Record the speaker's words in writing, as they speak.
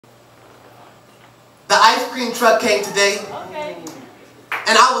cream truck came today. Okay.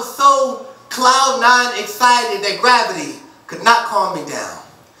 And I was so cloud nine excited that gravity could not calm me down.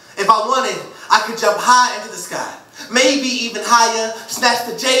 If I wanted, I could jump high into the sky. Maybe even higher, snatch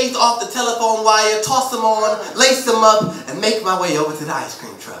the J's off the telephone wire, toss them on, lace them up, and make my way over to the ice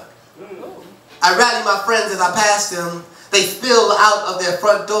cream truck. I rally my friends as I pass them. They spill out of their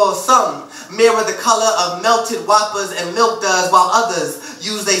front doors. Some mirror the color of melted Whoppers and Milk Duds, while others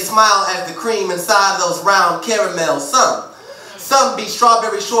use they smile as the cream inside those round caramels. Some be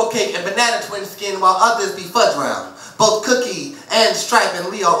strawberry shortcake and banana twin skin, while others be fudge round, both cookie and stripe,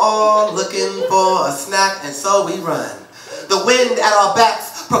 and we are all looking for a snack, and so we run. The wind at our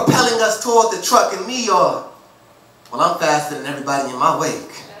backs propelling us toward the truck, and me, well, I'm faster than everybody in my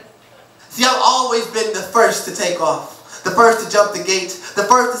wake. See, I've always been the first to take off, the first to jump the gate, the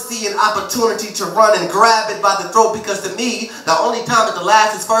first to see an opportunity to run and grab it by the throat, because to me, the only time that the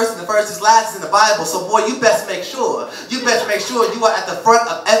last is first and the first is last is in the Bible. So boy, you best make sure you are at the front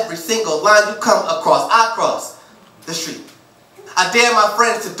of every single line you come across. I cross the street. I dare my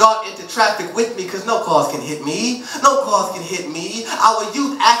friends to dart into traffic with me, because no cars can hit me. No cars can hit me. Our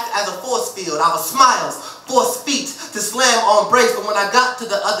youth acts as a force field. Our smiles force feet to slam on brakes. But when I got to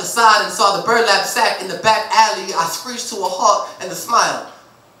the other side and saw the burlap sack in the back alley, I screeched to a halt and the smile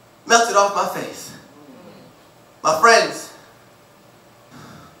melted off my face. My friends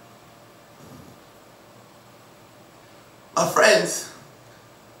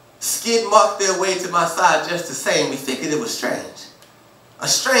skid marked their way to my side just the same. We figured it was strange. A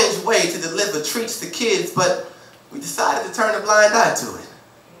strange way to deliver treats to kids, but we decided to turn a blind eye to it.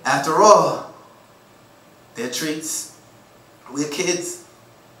 After all, they're treats. We're kids.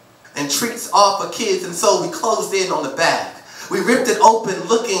 And treats are for kids, and so we closed in on the bag. We ripped it open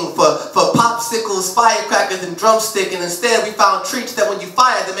looking for popsicles, firecrackers, and drumstick, and instead we found treats that when you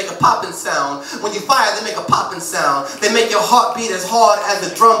fire, they make a popping sound. When you fire, they make a popping sound. They make your heart beat as hard as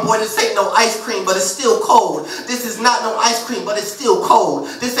a drum. Boy, this ain't no ice cream, but it's still cold. This is not no ice cream, but it's still cold.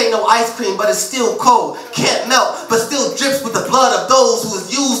 This ain't no ice cream, but it's still cold. Can't melt, but still drips with the blood of those who was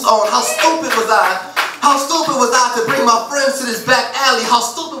used on. How stupid was I? How stupid was I to bring my friends to this back alley? How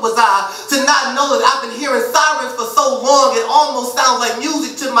stupid was I to not know that I've been hearing sirens for so long it almost sounds like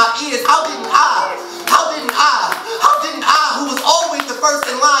music to my ears? How didn't I, who was always the first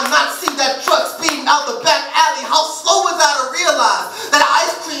in line, not see that truck speeding out the back alley? How slow was I to realize that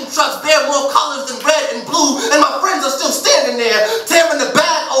ice cream trucks bear more colors than red and blue, and my friends are still standing there tearing the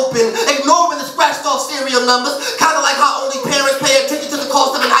bag open, ignoring the scratched off serial numbers, kind of like how only parents pay attention to the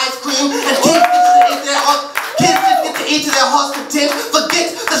cost of an ice cream, and kids get to eat to their heart's content.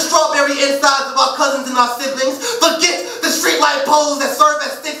 Forget the strawberry insides of our cousins and our siblings. Forget the streetlight poles that serve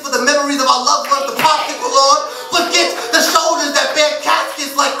as sticks for the memories of our loved ones to popsicle on. Forget the shoulders that bear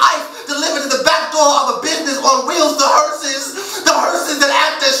caskets like ice delivered to the back door of a business on wheels. The hearses that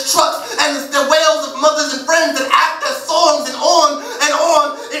act as trucks, and the wails of mothers and friends that act as songs, and on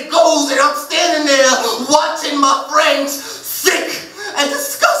it goes. And I'm standing there watching my friends, sick and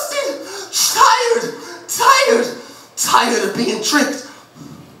disgusted, tired of being tricked.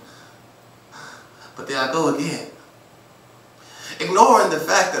 But there I go again, ignoring the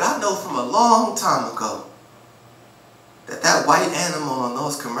fact that I know from a long time ago that white animal on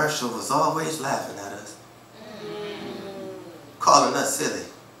those commercials was always laughing at us, calling us silly,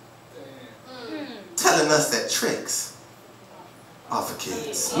 telling us that tricks are for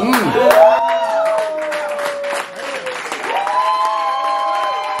kids.